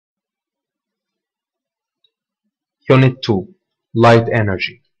Unit 2. Light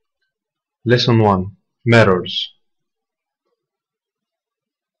Energy. Lesson 1. Mirrors.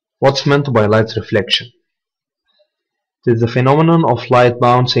 What's meant by light reflection? It is the phenomenon of light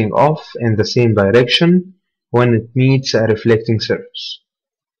bouncing off in the same direction when it meets a reflecting surface.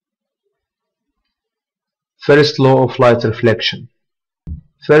 First law of light reflection.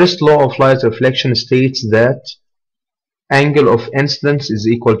 First law of light reflection states that angle of incidence is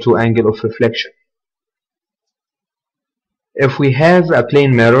equal to angle of reflection. If we have a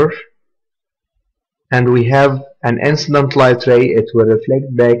plane mirror and we have an incident light ray, it will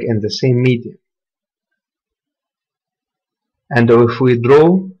reflect back in the same medium. And if we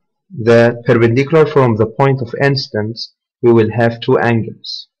draw the perpendicular from the point of incidence, we will have two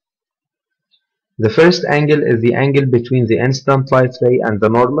angles. The first angle is the angle between the incident light ray and the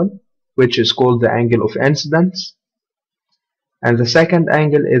normal, which is called the angle of incidence. And the second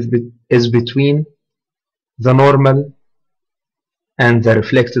angle is between the normal and the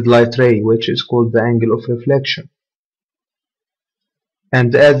reflected light ray, which is called the angle of reflection.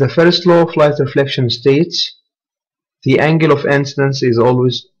 And as the first law of light reflection states, the angle of incidence is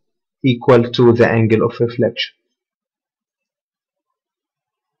always equal to the angle of reflection.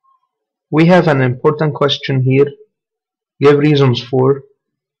 We have an important question here. Give reasons for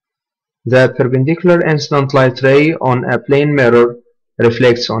the perpendicular incident light ray on a plane mirror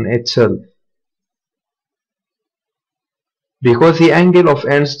reflects on itself. Because the angle of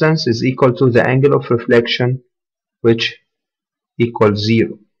incidence is equal to the angle of reflection, which equals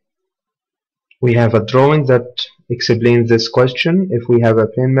 0. We have a drawing that explains this question. If we have a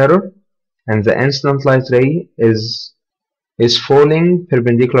plane mirror and the incident light ray is falling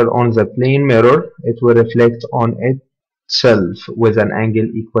perpendicular on the plane mirror, it will reflect on itself with an angle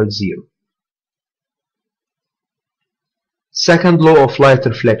equals 0. Second law of light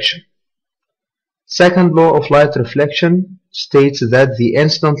reflection. Second law of light reflection states that the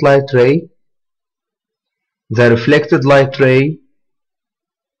incident light ray, the reflected light ray,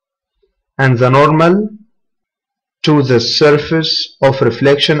 and the normal to the surface of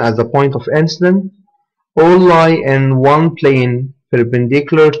reflection at the point of incidence all lie in one plane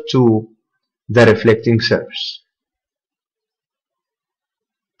perpendicular to the reflecting surface.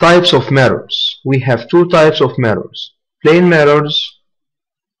 Types of mirrors. We have two types of mirrors: plane mirrors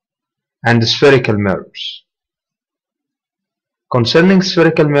and spherical mirrors. Concerning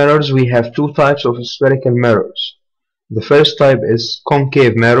spherical mirrors, we have two types of spherical mirrors. The first type is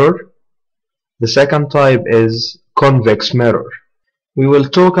concave mirror. The second type is convex mirror. We will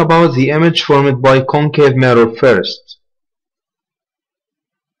talk about the image formed by concave mirror first.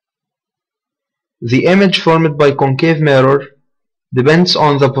 The image formed by concave mirror depends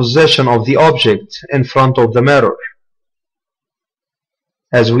on the position of the object in front of the mirror.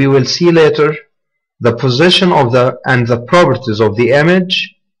 As we will see later, the position of and the properties of the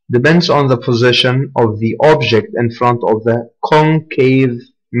image depends on the position of the object in front of the concave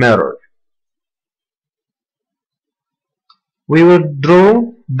mirror. We will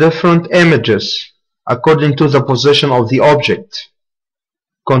draw different images according to the position of the object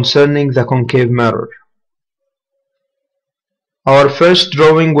concerning the concave mirror. Our first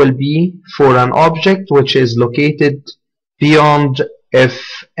drawing will be for an object which is located beyond F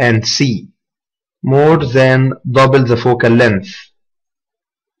and C, more than double the focal length.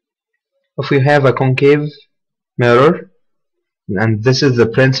 If we have a concave mirror, and this is the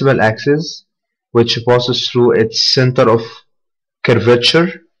principal axis which passes through its center of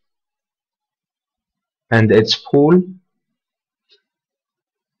curvature and its pole,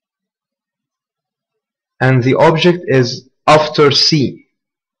 and the object is after C.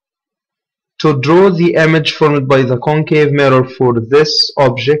 To draw the image formed by the concave mirror for this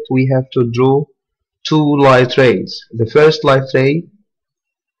object, we have to draw two light rays. The first light ray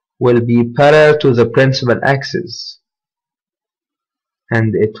will be parallel to the principal axis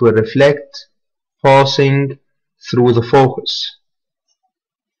and it will reflect passing through the focus.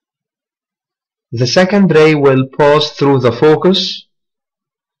 The second ray will pass through the focus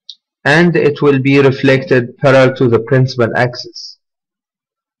and it will be reflected parallel to the principal axis.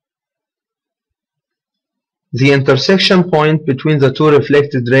 The intersection point between the two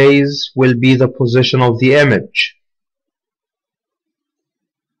reflected rays will be the position of the image.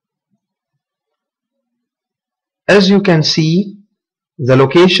 As you can see, the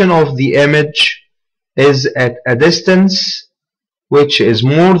location of the image is at a distance which is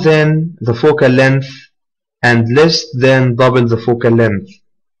more than the focal length and less than double the focal length.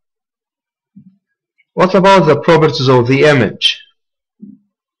 What about the properties of the image?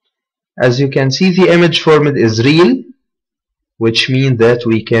 As you can see, the image formed is real, which means that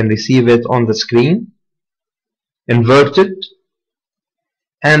we can receive it on the screen. inverted,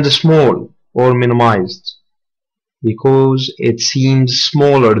 and small or minimized because it seems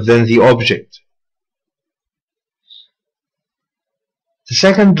smaller than the object. The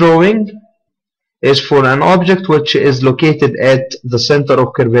second drawing is for an object which is located at the center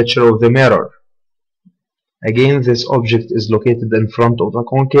of curvature of the mirror. Again, this object is located in front of a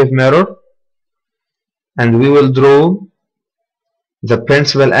concave mirror, and we will draw the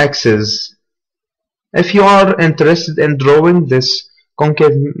principal axis. If you are interested in drawing this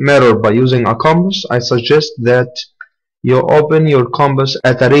concave mirror by using a compass, I suggest that you open your compass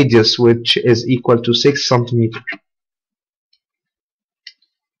at a radius which is equal to 6 centimeters.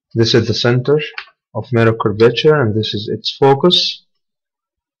 This is the center of mirror curvature, and this is its focus,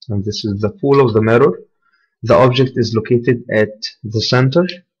 and this is the pool of the mirror. The object is located at the center.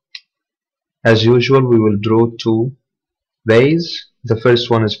 As usual, we will draw two rays. The first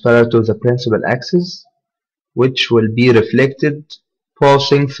one is parallel to the principal axis, which will be reflected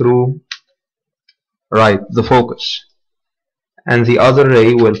passing through the focus, and the other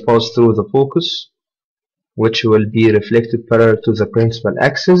ray will pass through the focus, which will be reflected parallel to the principal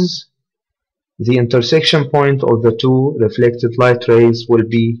axis. The intersection point of the two reflected light rays will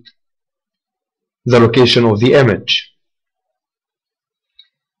be the location of the image.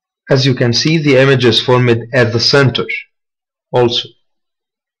 As you can see, the image is formed at the center also,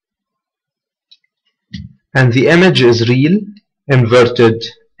 and the image is real, inverted,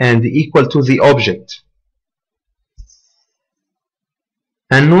 and equal to the object.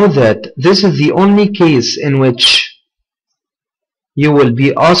 And know that this is the only case in which you will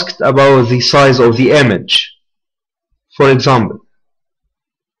be asked about the size of the image. For example,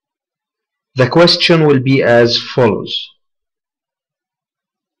 the question will be as follows.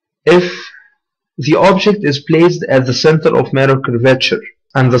 If the object is placed at the center of mirror curvature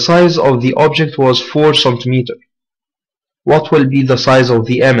and the size of the object was 4 cm, what will be the size of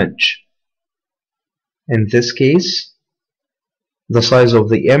the image? In this case, the size of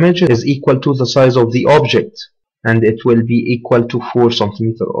the image is equal to the size of the object, and it will be equal to 4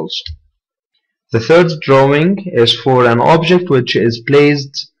 cm also. The third drawing is for an object which is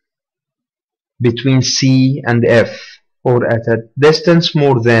placed between C and F, or at a distance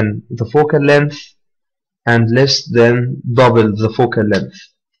more than the focal length and less than double the focal length.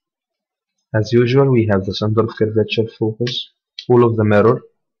 As usual, we have the center of curvature, focus, pool of the mirror.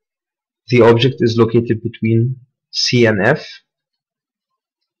 The object is located between C and F.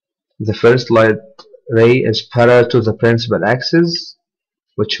 The first light ray is parallel to the principal axis,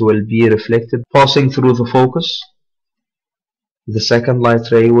 which will be reflected passing through the focus. The second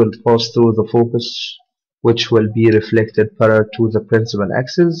light ray will pass through the focus, which will be reflected parallel to the principal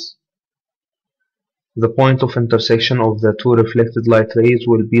axis. The point of intersection of the two reflected light rays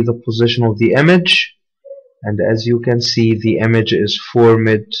will be the position of the image, and as you can see, the image is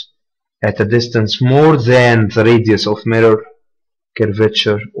formed at a distance more than the radius of mirror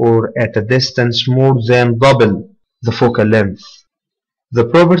curvature, or at a distance more than double the focal length. The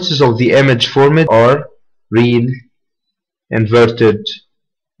properties of the image formed are real, inverted,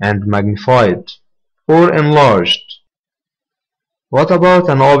 and magnified, or enlarged. What about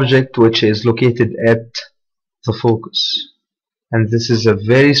an object which is located at the focus? And this is a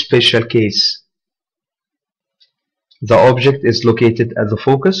very special case. The object is located at the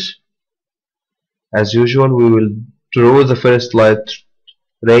focus. As usual, we will draw the first light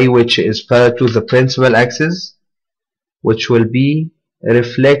ray which is parallel to the principal axis, which will be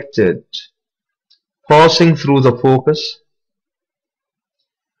reflected passing through the focus,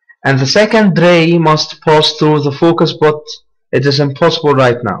 and the second ray must pass through the focus, but it is impossible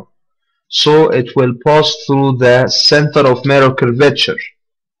right now, so it will pass through the center of mirror curvature.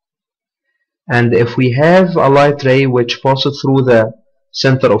 And if we have a light ray which passes through the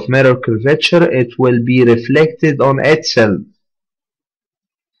center of mirror curvature, it will be reflected on itself.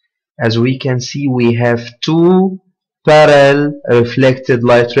 As we can see, we have two parallel reflected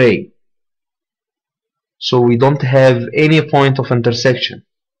light rays, so we don't have any point of intersection,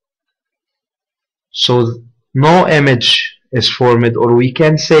 so no image is formed, or we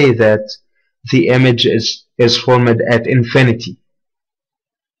can say that the image is formed at infinity.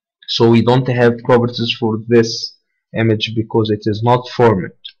 So we don't have properties for this image because it is not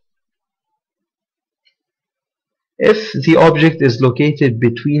formed. If the object is located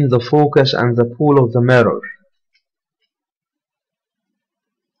between the focus and the pool of the mirror,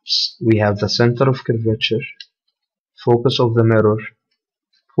 we have the center of curvature, focus of the mirror,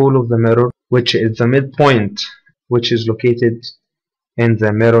 pool of the mirror, which is the midpoint, which is located in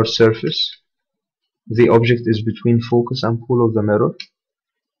the mirror surface. The object is between focus and pool of the mirror.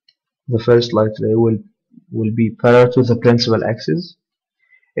 The first light ray will will be parallel to the principal axis.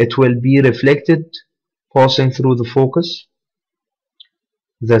 It will be reflected passing through the focus.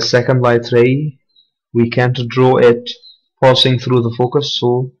 The second light ray, we can't draw it passing through the focus,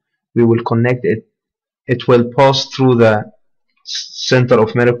 so we will connect it. It will pass through the center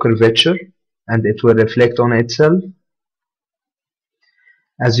of mirror curvature and it will reflect on itself.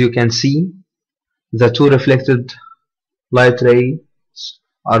 As you can see, the two reflected light rays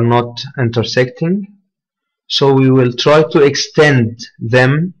are not intersecting, so we will try to extend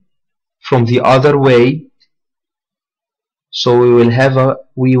them from the other way. So we will have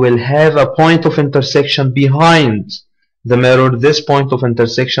a point of intersection behind the mirror. This point of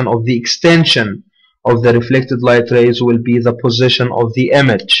intersection of the extension of the reflected light rays will be the position of the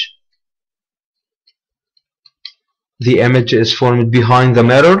image. The image is formed behind the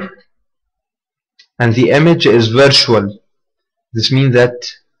mirror and the image is virtual. This means that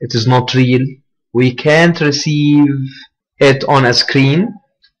it is not real. We can't receive it on a screen,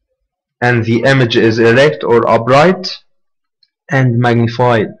 and the image is erect or upright and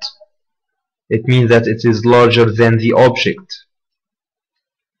magnified. It means that it is larger than the object.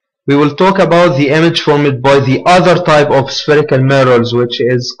 We will talk about the image formed by the other type of spherical mirrors, which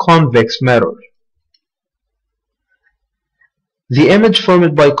is convex mirror. The image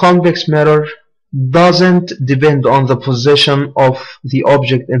formed by convex mirror doesn't depend on the position of the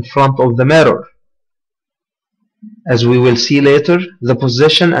object in front of the mirror. As we will see later, the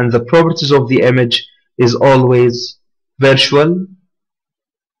position and the properties of the image is always virtual,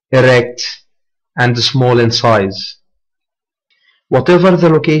 erect, and small in size. Whatever the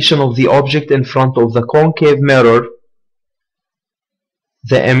location of the object in front of the concave mirror,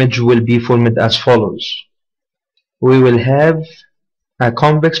 the image will be formed as follows. We will have a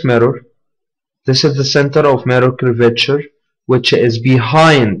convex mirror. This is the center of mirror curvature, which is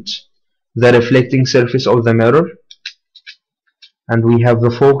behind the reflecting surface of the mirror. And we have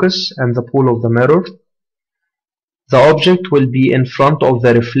the focus and the pole of the mirror. The object will be in front of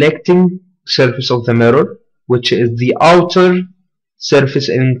the reflecting surface of the mirror, which is the outer surface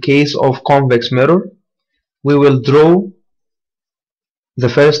in case of convex mirror. We will draw the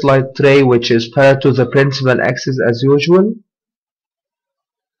first light ray, which is parallel to the principal axis as usual.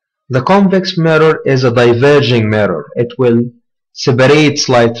 The convex mirror is a diverging mirror. It will separate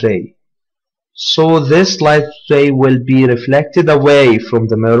light ray. So this light ray will be reflected away from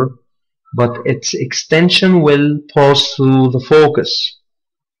the mirror, but its extension will pass through the focus.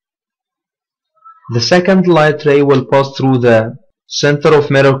 The second light ray will pass through the center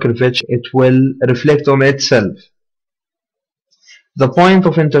of mirror curvature. It will reflect on itself. The point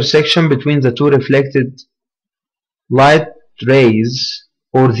of intersection between the two reflected light rays,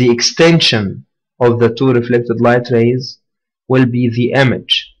 or the extension of the two reflected light rays, will be the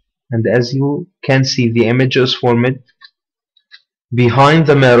image. And as you can see, the image is formed behind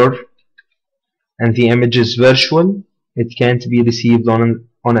the mirror, and the image is virtual. It can't be received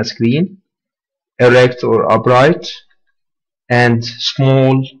on a screen, erect or upright, and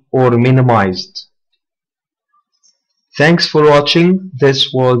small or minimized. Thanks for watching.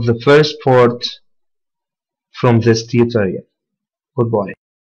 This was the first part from this tutorial. Goodbye.